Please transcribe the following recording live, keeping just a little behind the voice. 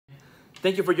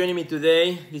Thank you for joining me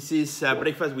today. This is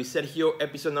Breakfast with Sergio,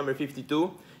 episode number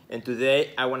 52. And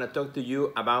today I want to talk to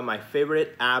you about my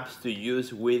favorite apps to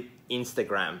use with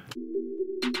Instagram.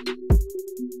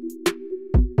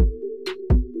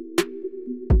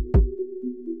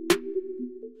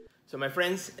 So my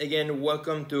friends, again,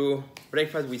 welcome to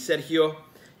Breakfast with Sergio,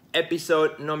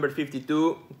 episode number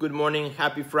 52. Good morning,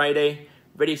 happy Friday.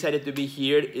 Very excited to be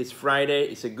here. It's Friday,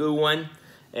 it's a good one.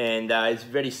 And it's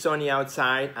very sunny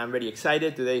outside. I'm very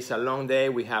excited. Today is a long day.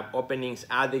 We have openings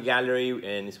at the gallery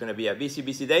and it's gonna be a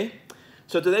busy day.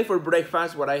 So today for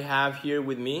breakfast, what I have here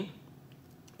with me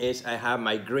is I have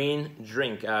my green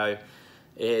drink.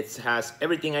 It has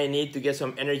everything I need to get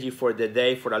some energy for the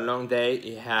day, for a long day.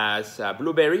 It has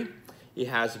blueberry, it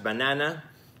has banana,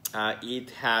 it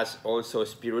has also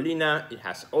spirulina, it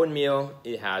has oatmeal,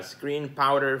 it has green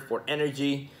powder for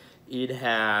energy. It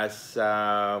has,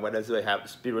 what else do I have?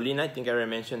 Spirulina, I think I already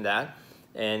mentioned that.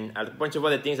 And a bunch of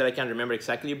other things that I can't remember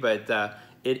exactly, but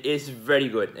it is very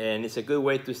good. And it's a good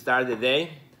way to start the day,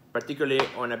 particularly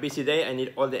on a busy day. I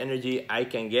need all the energy I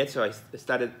can get. So I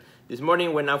started this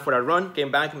morning, went out for a run,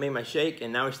 came back, made my shake,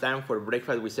 and now it's time for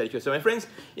Breakfast with Sergio. So my friends,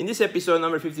 in this episode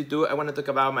number 52, I want to talk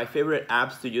about my favorite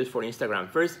apps to use for Instagram.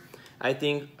 First, I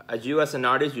think you as an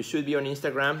artist, you should be on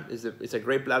Instagram. It's a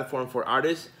great platform for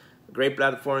artists. Great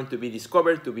platform to be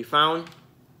discovered, to be found.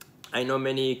 I know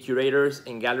many curators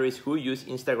and galleries who use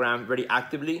Instagram very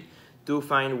actively to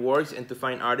find works and to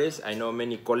find artists. I know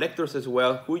many collectors as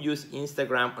well who use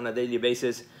Instagram on a daily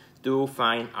basis to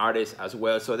find artists as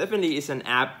well. So definitely it's an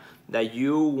app that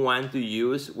you want to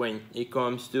use when it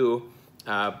comes to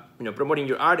promoting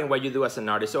your art and what you do as an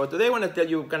artist. So today I want to tell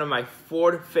you kind of my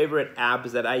 4 favorite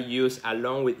apps that I use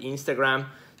along with Instagram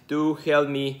to help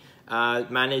me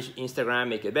manage Instagram,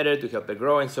 make it better, to help it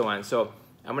grow, and so on. So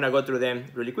I'm gonna go through them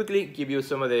really quickly, give you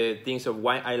some of the things of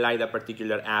why I like that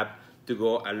particular app to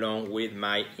go along with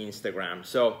my Instagram.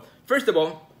 So first of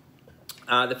all,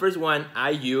 the first one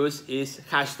I use is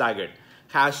Hashtagger.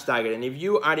 Hashtagger, and if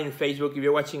you are in Facebook, if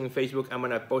you're watching in Facebook, I'm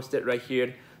gonna post it right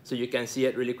here so you can see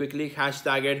it really quickly.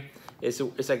 Hashtagger is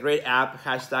a great app,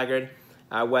 Hashtagger.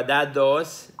 What that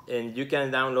does, and you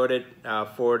can download it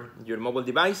for your mobile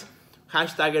device.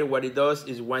 Hashtagger, what it does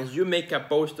is once you make a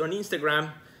post on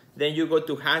Instagram, then you go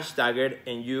to Hashtagger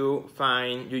and you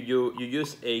find, you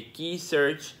use a key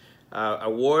search, a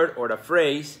word or a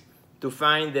phrase to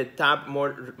find the top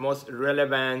most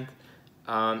relevant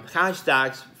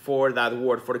hashtags for that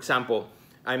word. For example,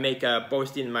 I make a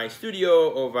post in my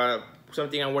studio of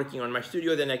something I'm working on my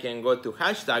studio, then I can go to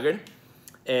Hashtagger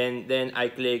and then I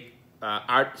click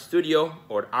Art Studio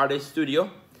or Artist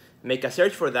Studio. Make a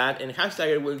search for that, and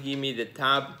Hashtagger will give me the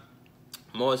top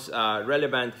most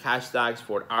relevant hashtags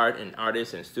for art and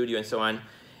artists and studio and so on.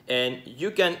 And you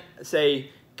can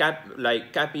say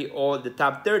copy all the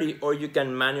top 30, or you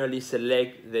can manually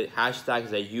select the hashtags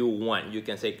that you want. You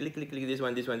can say click this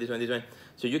one, this one, this one, this one.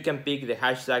 So you can pick the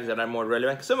hashtags that are more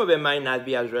relevant. Some of them might not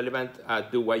be as relevant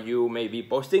to what you may be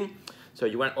posting. So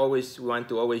you want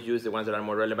to always use the ones that are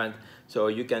more relevant. So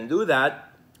you can do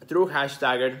that through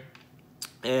Hashtagger.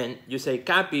 And you say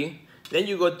copy, then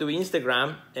you go to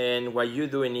Instagram, and what you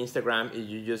do in Instagram is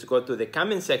you just go to the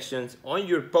comment sections on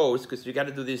your post, because you got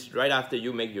to do this right after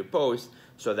you make your post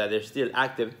so that they're still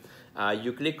active.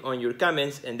 You click on your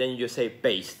comments and then you say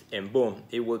paste, and boom,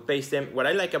 it will paste them. What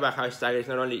I like about Hashtagger is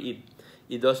not only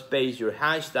it does paste your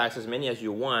hashtags as many as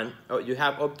you want. You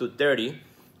have up to 30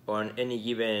 on any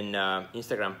given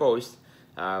Instagram post.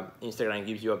 Instagram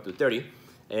gives you up to 30,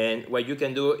 and what you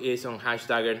can do is on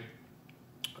Hashtagger,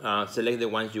 select the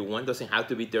ones you want. Doesn't have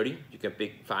to be 30. You can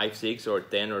pick 5, 6, or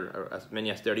 10, or as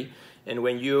many as 30. And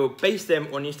when you paste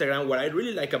them on Instagram, what I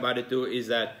really like about it too is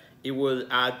that it will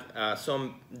add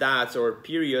some dots or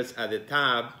periods at the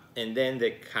top and then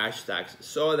the hashtags,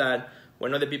 so that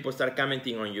when other people start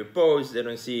commenting on your post, they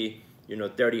don't see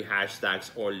 30 hashtags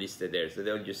all listed there. So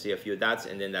they'll just see a few dots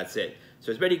and then that's it.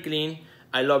 So it's very clean.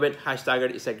 I love it.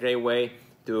 Hashtagger is a great way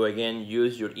to, again,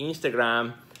 use your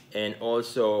Instagram and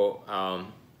also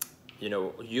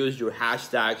use your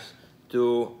hashtags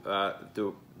to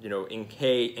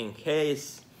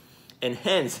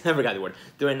enhance I forgot the word,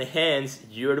 to enhance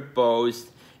your post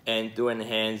and to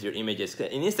enhance your images.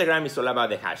 In Instagram, it's all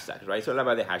about the hashtags, right? It's all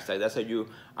about the hashtags. That's how you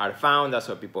are found. That's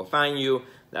how people find you.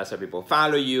 That's how people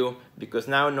follow you. Because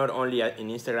now, not only in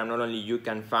Instagram, not only you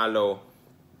can follow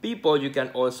people, you can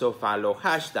also follow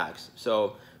hashtags.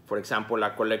 So, for example, a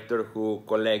collector who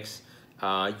collects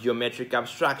geometric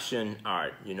abstraction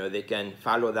art, they can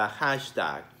follow that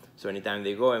hashtag. So anytime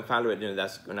they go and follow it,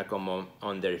 that's gonna come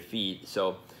on their feed.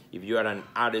 So if you are an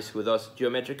artist who does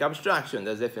geometric abstraction,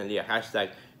 that's definitely a hashtag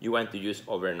you want to use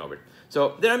over and over.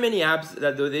 So there are many apps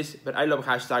that do this, but I love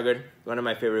Hashtagger, one of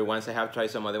my favorite ones. I have tried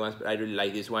some other ones, but I really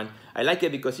like this one. I like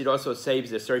it because it also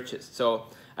saves the searches. So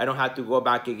I don't have to go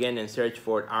back again and search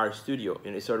for RStudio.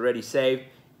 It's already saved,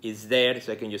 it's there,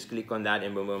 so I can just click on that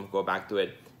and boom, boom, go back to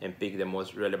it and pick the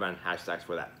most relevant hashtags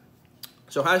for that.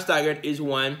 So Hashtagger is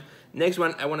one. Next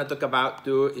one I want to talk about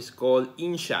too is called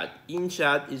InShot.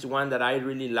 InShot is one that I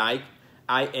really like.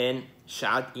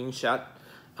 InShot.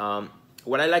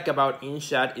 What I like about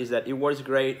InShot is that it works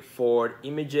great for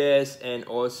images and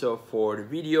also for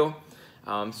video.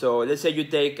 So let's say you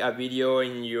take a video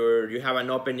and you have an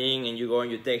opening and you go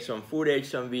and you take some footage,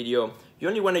 some video. You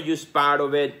only want to use part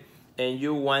of it and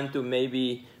you want to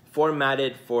maybe format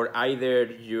it for either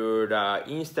your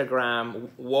Instagram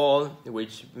wall,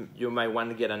 which you might want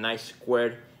to get a nice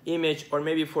square image, or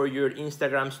maybe for your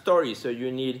Instagram story. So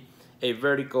you need a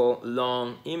vertical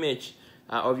long image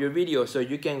of your video. So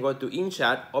you can go to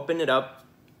InShot, open it up.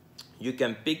 You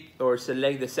can pick or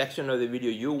select the section of the video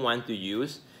you want to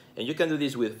use. And you can do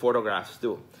this with photographs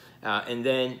too. And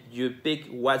then you pick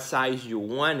what size you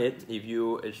want it.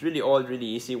 It's really really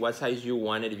easy, what size you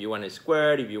want it. If you want it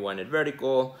square, if you want it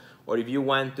vertical, or if you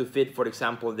want to fit, for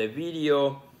example, the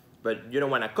video, but you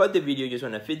don't want to cut the video, you just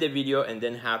want to fit the video and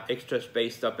then have extra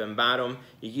space top and bottom.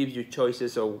 It gives you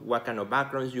choices of what kind of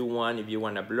backgrounds you want, if you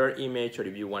want a blur image or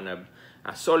if you want a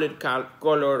solid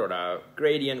color or a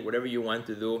gradient, whatever you want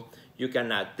to do. You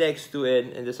can add text to it,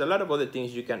 and there's a lot of other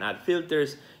things. You can add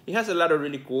filters. It has a lot of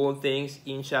really cool things.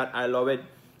 InShot, I love it.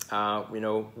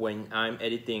 When I'm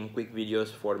editing quick videos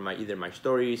for either my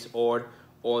stories or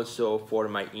also for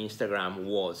my Instagram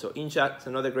wall. So InShot is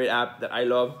another great app that I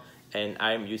love, and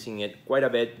I'm using it quite a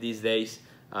bit these days.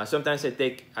 Sometimes I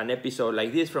take an episode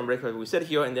like this from Breakfast with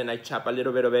Sergio, and then I chop a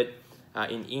little bit of it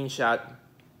in InShot,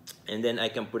 and then I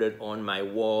can put it on my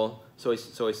wall so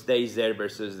it stays there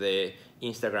versus the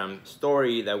Instagram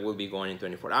story that will be going in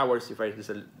 24 hours. If there's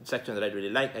a section that I really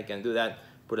like, I can do that,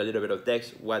 put a little bit of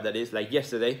text, what that is. Like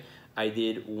yesterday, I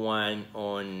did one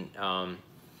on,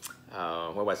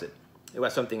 what was it? It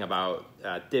was something about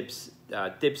tips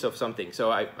of something.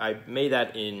 So I made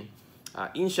that in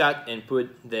InShot and put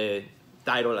the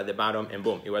title at the bottom, and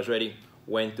boom, it was ready.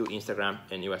 Went to Instagram,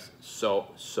 and it was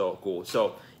so cool.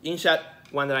 So InShot,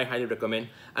 one that I highly recommend.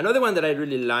 Another one that I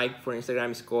really like for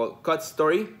Instagram is called Cut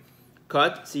Story.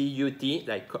 Cut, C-U-T,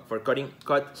 like for cutting,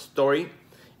 Cut Story.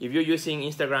 If you're using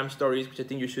Instagram stories, which I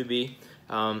think you should be,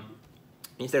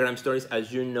 Instagram stories,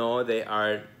 as you know, they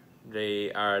are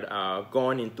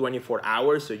gone in 24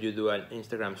 hours. So you do an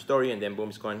Instagram story and then boom,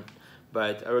 it's gone.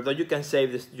 But although you can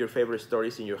save your favorite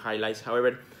stories in your highlights,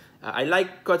 however, I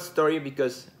like Cut Story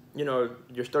because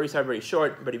your stories are very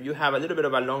short, but if you have a little bit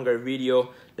of a longer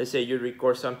video, let's say you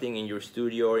record something in your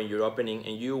studio or in your opening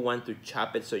and you want to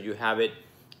chop it so you have it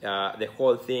the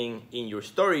whole thing in your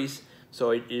stories,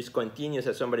 so it is continuous.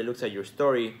 As somebody looks at your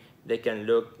story, they can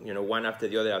look one after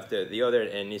the other,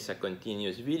 and it's a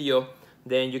continuous video.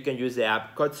 Then you can use the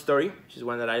app Cut Story, which is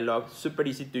one that I love. Super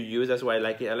easy to use, that's why I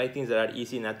like it. I like things that are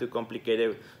easy, not too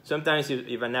complicated. Sometimes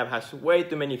if an app has way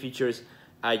too many features,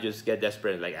 I just get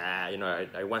desperate, like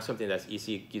I want something that's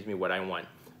easy, gives me what I want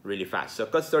really fast. So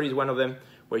Cut Story is one of them,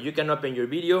 where you can open your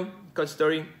video, Cut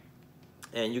Story,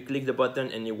 and you click the button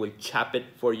and it will chop it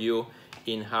for you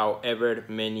in however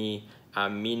many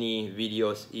mini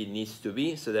videos it needs to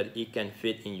be so that it can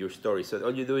fit in your story. So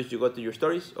all you do is you go to your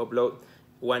stories, upload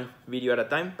one video at a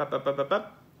time,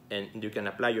 and you can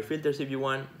apply your filters if you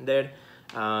want there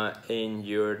in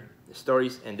your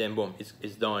stories, and then boom,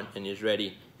 it's done and it's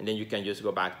ready. And then you can just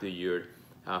go back to your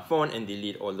phone and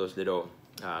delete all those little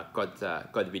cut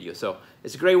videos. So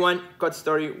it's a great one, Cut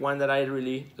Story, one that I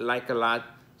really like a lot.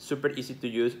 Super easy to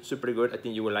use, super good. I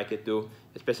think you will like it too,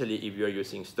 especially if you're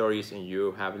using stories and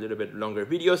you have a little bit longer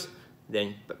videos,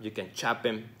 then you can chop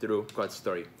them through Cut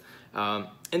Story. And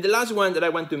the last one that I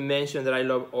want to mention that I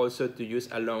love also to use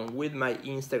along with my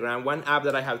Instagram, one app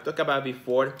that I have talked about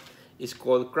before is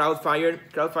called Crowdfire.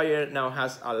 Crowdfire now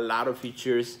has a lot of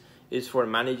features. It's for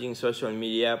managing social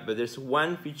media, but there's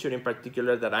one feature in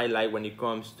particular that I like when it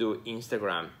comes to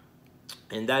Instagram,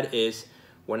 and that is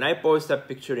when I post a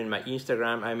picture in my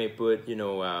Instagram, I may put,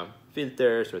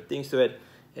 filters or things to it.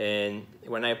 And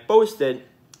when I post it,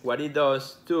 what it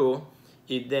does too,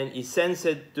 it sends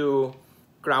it to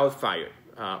Crowdfire,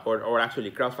 or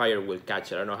actually Crowdfire will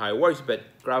catch it. I don't know how it works, but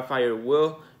Crowdfire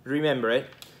will remember it.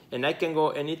 And I can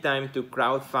go anytime to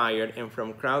Crowdfire, and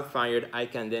from Crowdfire, I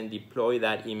can then deploy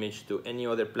that image to any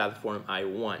other platform I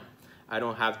want. I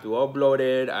don't have to upload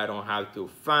it, I don't have to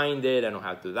find it, I don't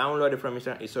have to download it from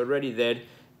Instagram. It's already there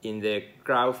in the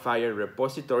Crowdfire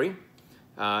repository.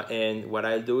 And what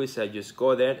I'll do is I just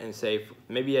go there and say,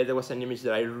 maybe there was an image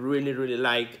that I really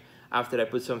like after I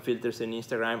put some filters in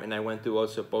Instagram, and I want to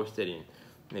also post it in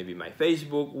maybe my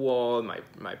Facebook wall,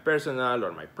 my personal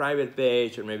or my private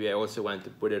page, or maybe I also want to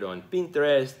put it on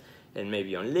Pinterest and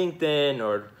maybe on LinkedIn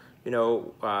or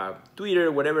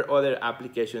Twitter, whatever other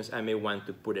applications I may want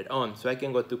to put it on. So I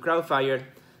can go to Crowdfire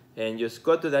and just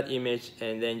go to that image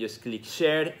and then just click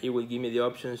share. It will give me the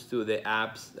options to the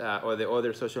apps or the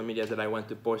other social media that I want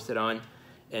to post it on.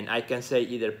 And I can say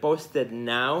either post it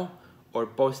now or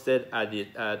post it at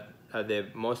the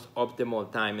most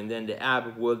optimal time. And then the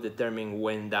app will determine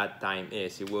when that time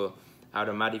is. It will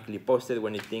automatically post it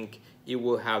when it thinks it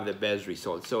will have the best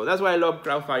results. So that's why I love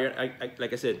Crowdfire.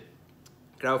 Like I said,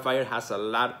 Crowdfire has a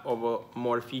lot of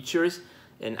more features,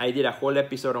 and I did a whole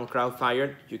episode on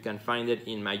Crowdfire. You can find it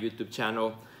in my YouTube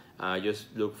channel.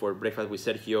 Just look for Breakfast with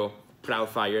Sergio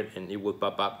Crowdfire, and it will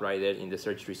pop up right there in the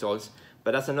search results.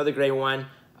 But that's another great one.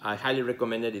 I highly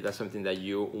recommend it if that's something that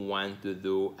you want to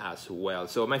do as well.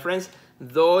 So my friends,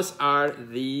 those are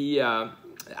the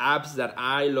apps that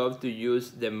I love to use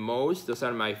the most. Those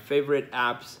are my favorite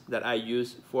apps that I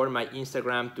use for my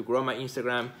Instagram, to grow my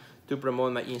Instagram, to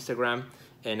promote my Instagram.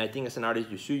 And I think as an artist,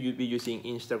 you should be using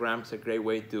Instagram. It's a great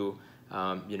way to,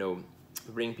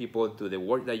 bring people to the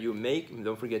work that you make.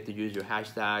 Don't forget to use your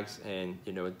hashtags and,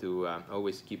 to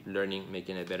always keep learning,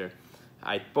 making it better.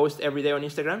 I post every day on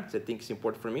Instagram, so I think it's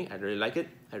important for me. I really like it.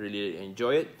 I really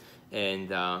enjoy it. And,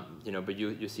 but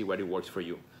you see what it works for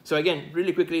you. So again,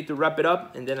 really quickly to wrap it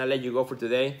up, and then I'll let you go for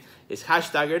today, is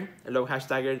Hashtagger. I love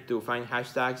Hashtagger to find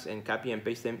hashtags and copy and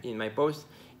paste them in my post.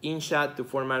 InShot to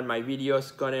format my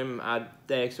videos, cut them, add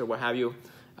text or what have you,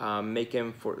 make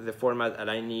them for the format that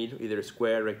I need, either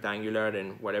square, rectangular,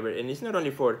 and whatever. And it's not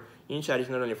only for InShot, it's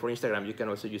not only for Instagram, you can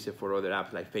also use it for other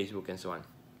apps like Facebook and so on.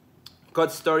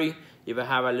 Cut story, if I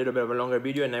have a little bit of a longer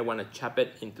video and I want to chop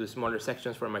it into smaller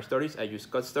sections for my stories, I use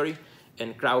Cut Story.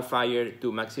 And Crowdfire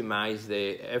to maximize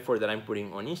the effort that I'm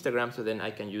putting on Instagram, so then I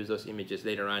can use those images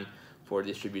later on for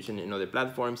distribution in other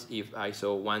platforms if I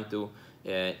so want to,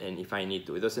 and if I need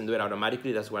to. It doesn't do it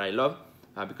automatically. That's what I love,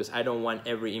 because I don't want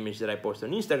every image that I post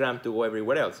on Instagram to go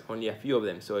everywhere else, only a few of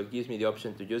them. So it gives me the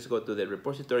option to just go to the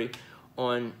repository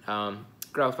on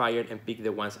Crowdfire and pick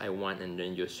the ones I want and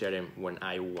then just share them when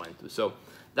I want to. So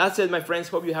that's it, my friends.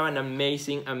 Hope you have an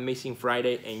amazing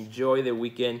Friday. Enjoy the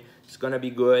weekend. It's gonna be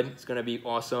good. It's gonna be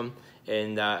awesome.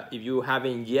 And if you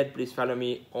haven't yet, please follow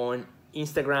me on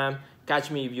Instagram.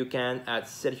 Catch me if you can at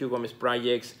Sergio Gomez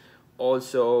Projects.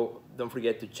 Also, don't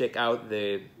forget to check out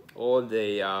all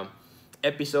the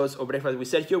episodes of Breakfast with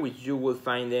Sergio, which you will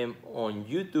find them on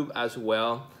YouTube as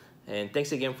well. And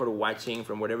thanks again for watching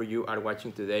from wherever you are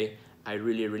watching today. I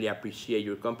really appreciate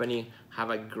your company.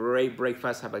 Have a great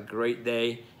breakfast, have a great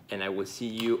day, and I will see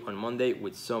you on Monday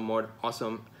with some more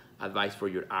awesome advice for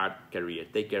your art career.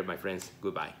 Take care, my friends.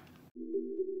 Goodbye.